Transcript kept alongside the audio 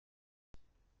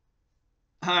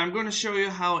I'm going to show you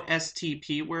how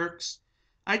STP works.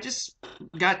 I just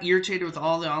got irritated with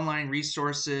all the online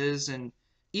resources, and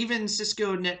even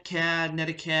Cisco Netcad,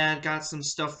 Netacad got some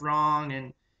stuff wrong,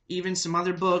 and even some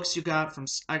other books I got from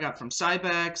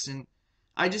Cybex, and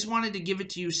I just wanted to give it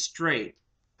to you straight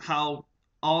how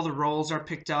all the roles are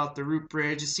picked out, the root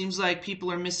bridge. It seems like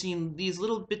people are missing these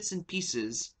little bits and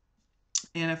pieces,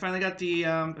 and I finally got the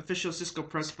official Cisco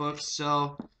Press books,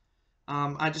 so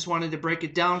I just wanted to break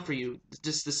it down for you.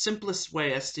 Just the simplest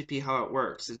way, STP, how it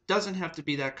works. It doesn't have to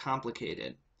be that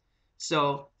complicated.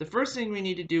 So the first thing we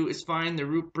need to do is find the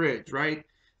root bridge, right?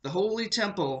 The Holy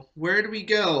Temple. Where do we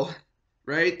go?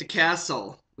 Right? The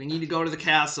castle. We need to go to the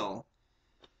castle.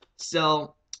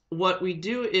 So what we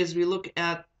do is we look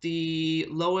at the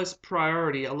lowest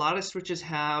priority. A lot of switches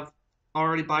have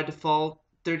already by default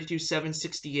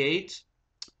 32.768.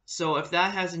 So if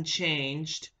that hasn't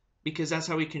changed, because that's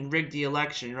how we can rig the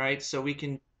election, right? So we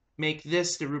can make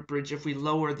this the root bridge if we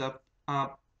lower the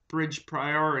bridge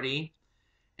priority.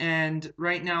 And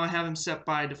right now I have them set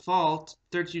by default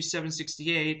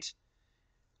 32.768.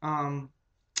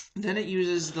 Then it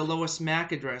uses the lowest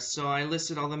MAC address. So I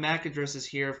listed all the MAC addresses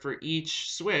here for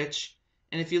each switch.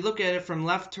 And if you look at it from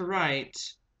left to right,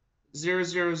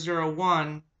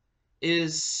 0001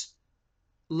 is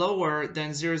lower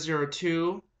than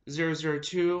 002,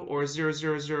 002, or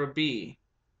 000B.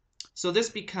 So this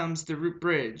becomes the root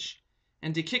bridge.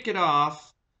 And to kick it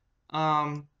off,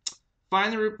 find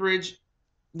the root bridge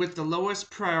with the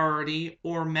lowest priority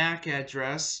or MAC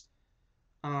address,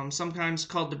 sometimes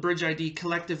called the bridge ID.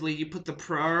 Collectively, you put the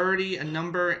priority, a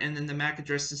number, and then the MAC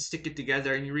address and stick it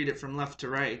together, and you read it from left to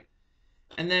right.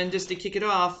 And then just to kick it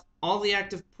off, all the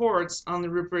active ports on the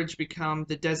root bridge become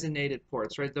the designated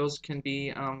ports, right? Those can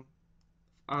be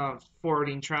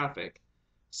forwarding traffic.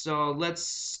 So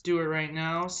let's do it right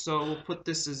now. So we'll put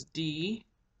this as D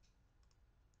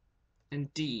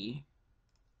and D.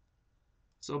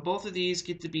 So both of these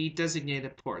get to be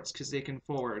designated ports because they can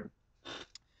forward.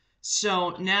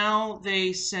 So now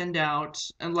they send out,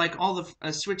 and like all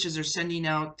the switches are sending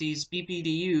out these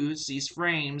BPDUs, these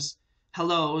frames,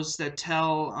 hellos that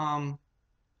tell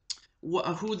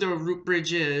who the root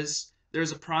bridge is.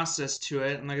 There's a process to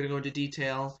it. I'm not going to go into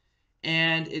detail.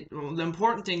 And the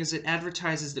important thing is it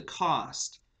advertises the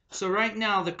cost. So right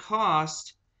now the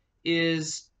cost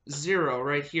is 0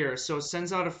 right here. So it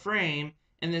sends out a frame,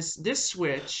 and this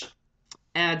switch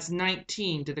adds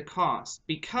 19 to the cost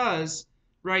because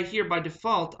right here by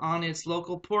default on its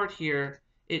local port here,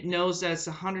 it knows that it's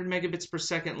 100 megabits per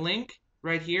second link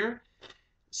right here.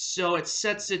 So it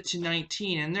sets it to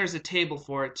 19, and there's a table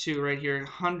for it too right here.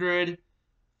 100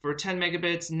 for 10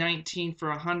 megabits, 19 for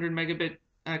 100 megabit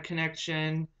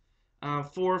connection,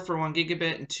 4 for 1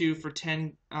 gigabit, and 2 for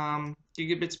 10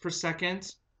 gigabits per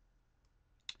second.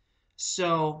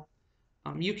 So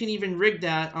you can even rig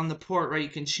that on the port, right? You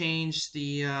can change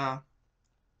the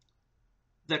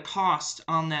cost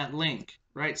on that link,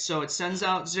 right? So it sends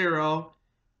out 0,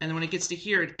 and then when it gets to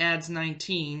here, it adds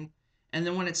 19, and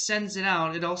then when it sends it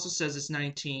out, it also says it's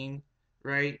 19,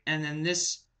 right? And then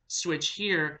this switch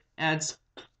here adds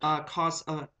cost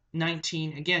of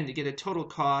 19 again to get a total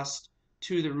cost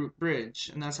to the root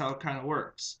bridge, and that's how it kind of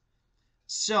works.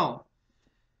 So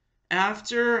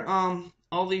after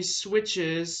all these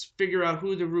switches figure out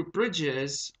who the root bridge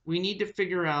is, we need to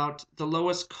figure out the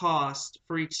lowest cost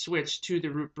for each switch to the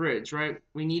root bridge, right?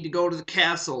 We need to go to the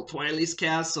castle, Twily's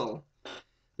castle,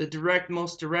 the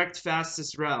most direct,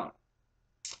 fastest route.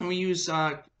 And we use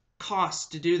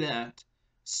cost to do that.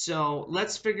 So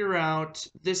let's figure out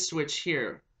this switch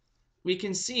here. We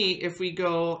can see if we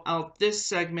go out this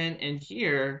segment and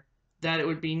here that it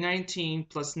would be 19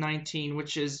 plus 19,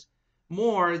 which is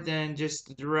more than just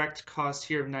the direct cost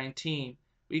here of 19.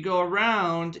 We go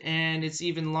around and it's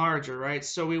even larger, right?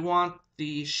 So we want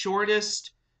the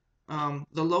shortest, the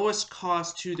lowest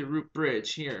cost to the root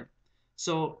bridge here.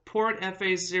 So port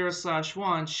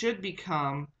FA0/1 should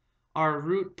become our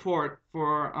root port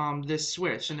for this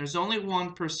switch, and there's only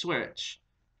one per switch,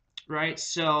 right?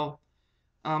 So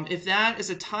if that is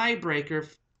a tiebreaker,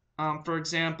 for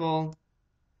example,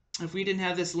 if we didn't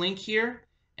have this link here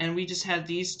and we just had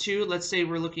these two, let's say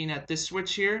we're looking at this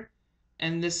switch here,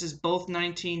 and this is both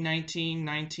 19, 19,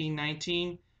 19,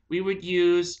 19, we would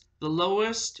use the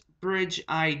lowest bridge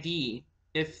ID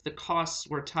if the costs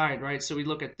were tied, right? So we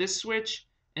look at this switch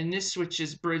and this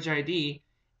switch's bridge ID,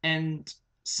 and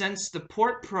since the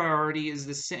port priority is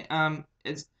the same,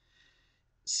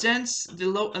 since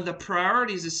the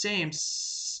priority is the same,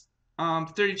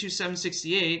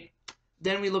 32.768,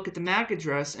 then we look at the MAC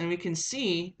address and we can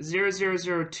see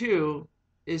 0002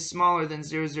 is smaller than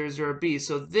 000B.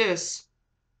 So this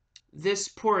this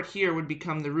port here would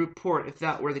become the root port if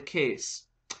that were the case.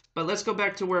 But let's go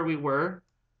back to where we were.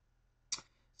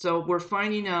 So we're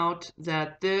finding out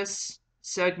that this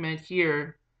segment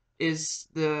here is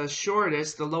the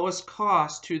shortest, the lowest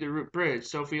cost to the root bridge.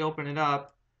 So if we open it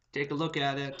up, take a look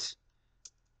at it,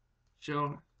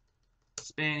 show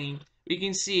spanning, we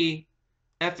can see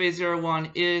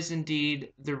FA01 is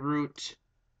indeed the root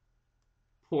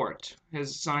port,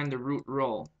 has assigned the root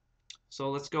role. So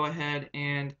let's go ahead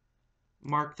and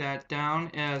mark that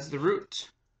down as the root.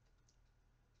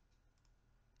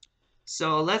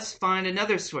 So let's find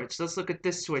another switch. Let's look at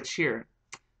this switch here.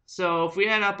 So if we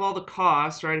add up all the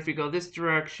costs, right, if we go this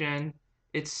direction,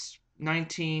 it's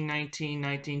 19, 19,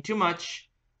 19, too much,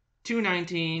 2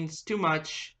 19s, too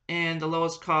much, and the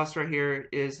lowest cost right here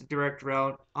is the direct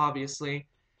route, obviously.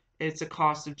 It's a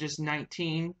cost of just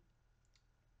 19.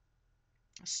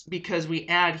 Because we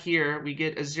add here, we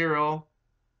get a 0,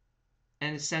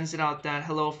 and it sends it out that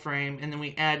hello frame, and then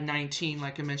we add 19,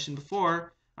 like I mentioned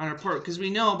before, on our port, because we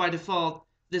know by default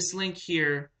this link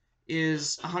here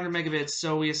is 100 megabits,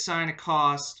 so we assign a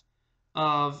cost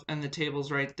of, and the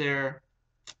table's right there,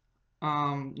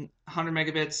 100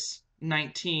 megabits,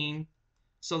 19,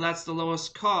 so that's the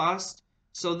lowest cost.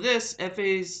 So this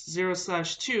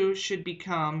FA0/2 should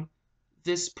become,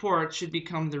 this port should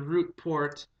become the root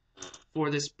port for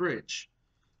this bridge.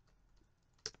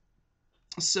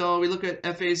 So we look at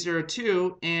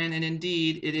FA02, and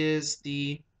indeed it is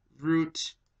the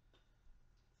root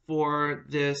for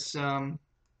this, the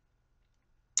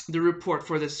root port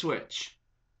for this switch.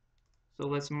 So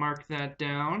let's mark that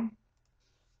down.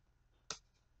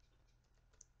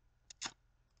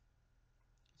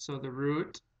 So the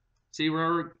root. See,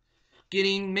 we're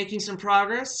making some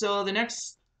progress. So the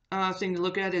next thing to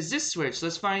look at is this switch.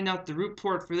 Let's find out the root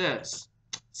port for this.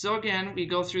 So again, we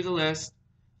go through the list,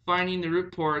 finding the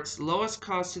root ports, lowest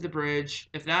cost to the bridge.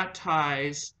 If that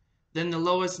ties, then the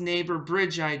lowest neighbor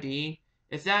bridge ID.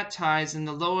 If that ties, then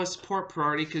the lowest port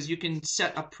priority, because you can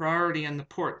set a priority on the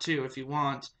port too if you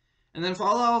want. And then if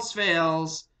all else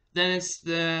fails, then it's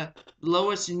the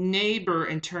lowest neighbor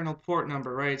internal port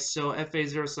number, right? So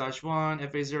FA0/1,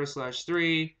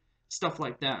 FA0/3, stuff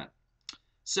like that.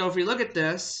 So if we look at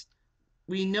this,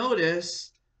 we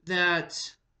notice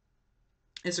that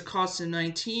it's a cost of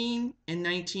 19 and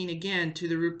 19 again to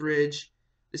the root bridge,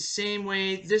 the same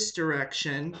way this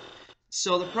direction.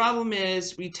 So the problem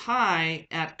is we tie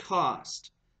at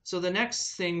cost. So the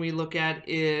next thing we look at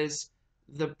is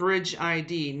the bridge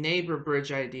ID, neighbor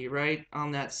bridge ID, right,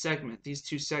 on that segment, these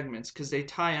two segments, because they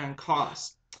tie on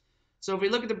cost. So if we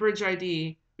look at the bridge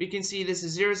ID, we can see this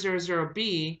is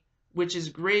 000B, which is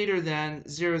greater than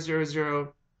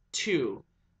 0002.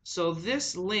 So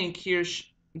this link here,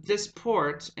 this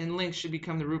port and link should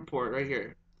become the root port right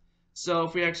here. So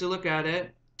if we actually look at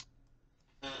it,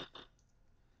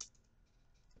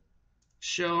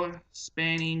 show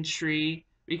spanning tree,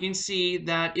 we can see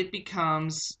that it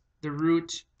becomes the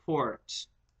root port,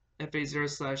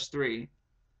 FA0/3.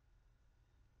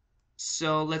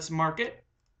 So let's mark it.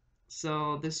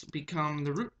 So this will become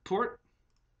the root port.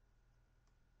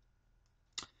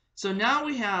 So now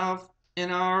we have,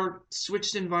 in our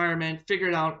switched environment,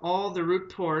 figured out all the root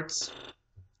ports.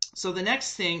 So the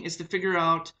next thing is to figure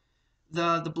out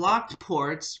the blocked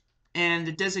ports and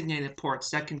the designated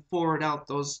ports that can forward out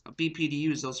those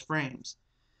BPDUs, those frames.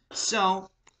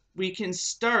 So we can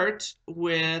start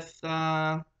with,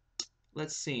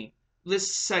 let's see,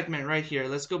 this segment right here.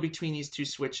 Let's go between these two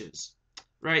switches.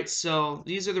 Right, so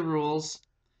these are the rules.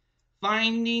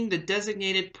 Finding the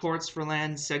designated ports for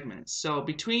LAN segments. So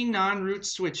between non-root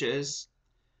switches,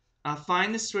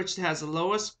 find the switch that has the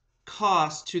lowest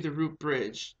cost to the root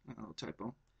bridge. Oh,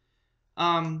 typo.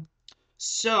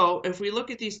 So if we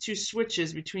look at these two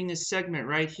switches between this segment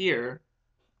right here,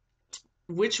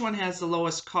 which one has the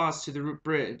lowest cost to the root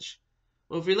bridge?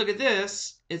 Well, if we look at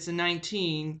this, it's a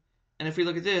 19, and if we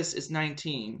look at this, it's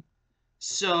 19.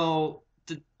 So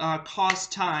the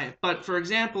cost tie. But for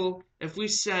example, if we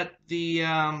set the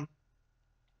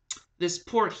this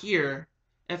port here,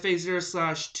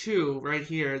 FA0/2 right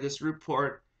here, this root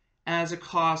port, as a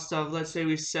cost of, let's say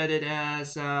we set it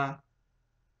as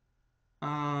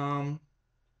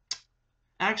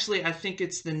actually I think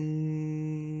it's the,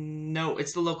 no,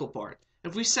 it's the local port.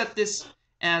 If we set this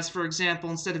as, for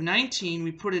example, instead of 19,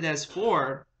 we put it as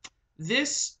 4,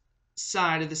 this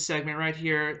side of the segment right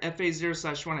here,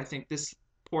 FA0/1, I think this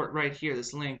port right here,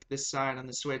 this link, this side on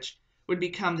the switch, would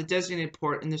become the designated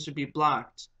port, and this would be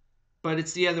blocked. But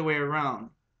it's the other way around,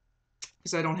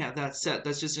 because I don't have that set.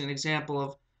 That's just an example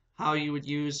of how you would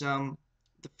use the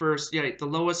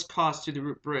lowest cost to the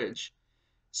root bridge.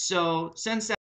 So since that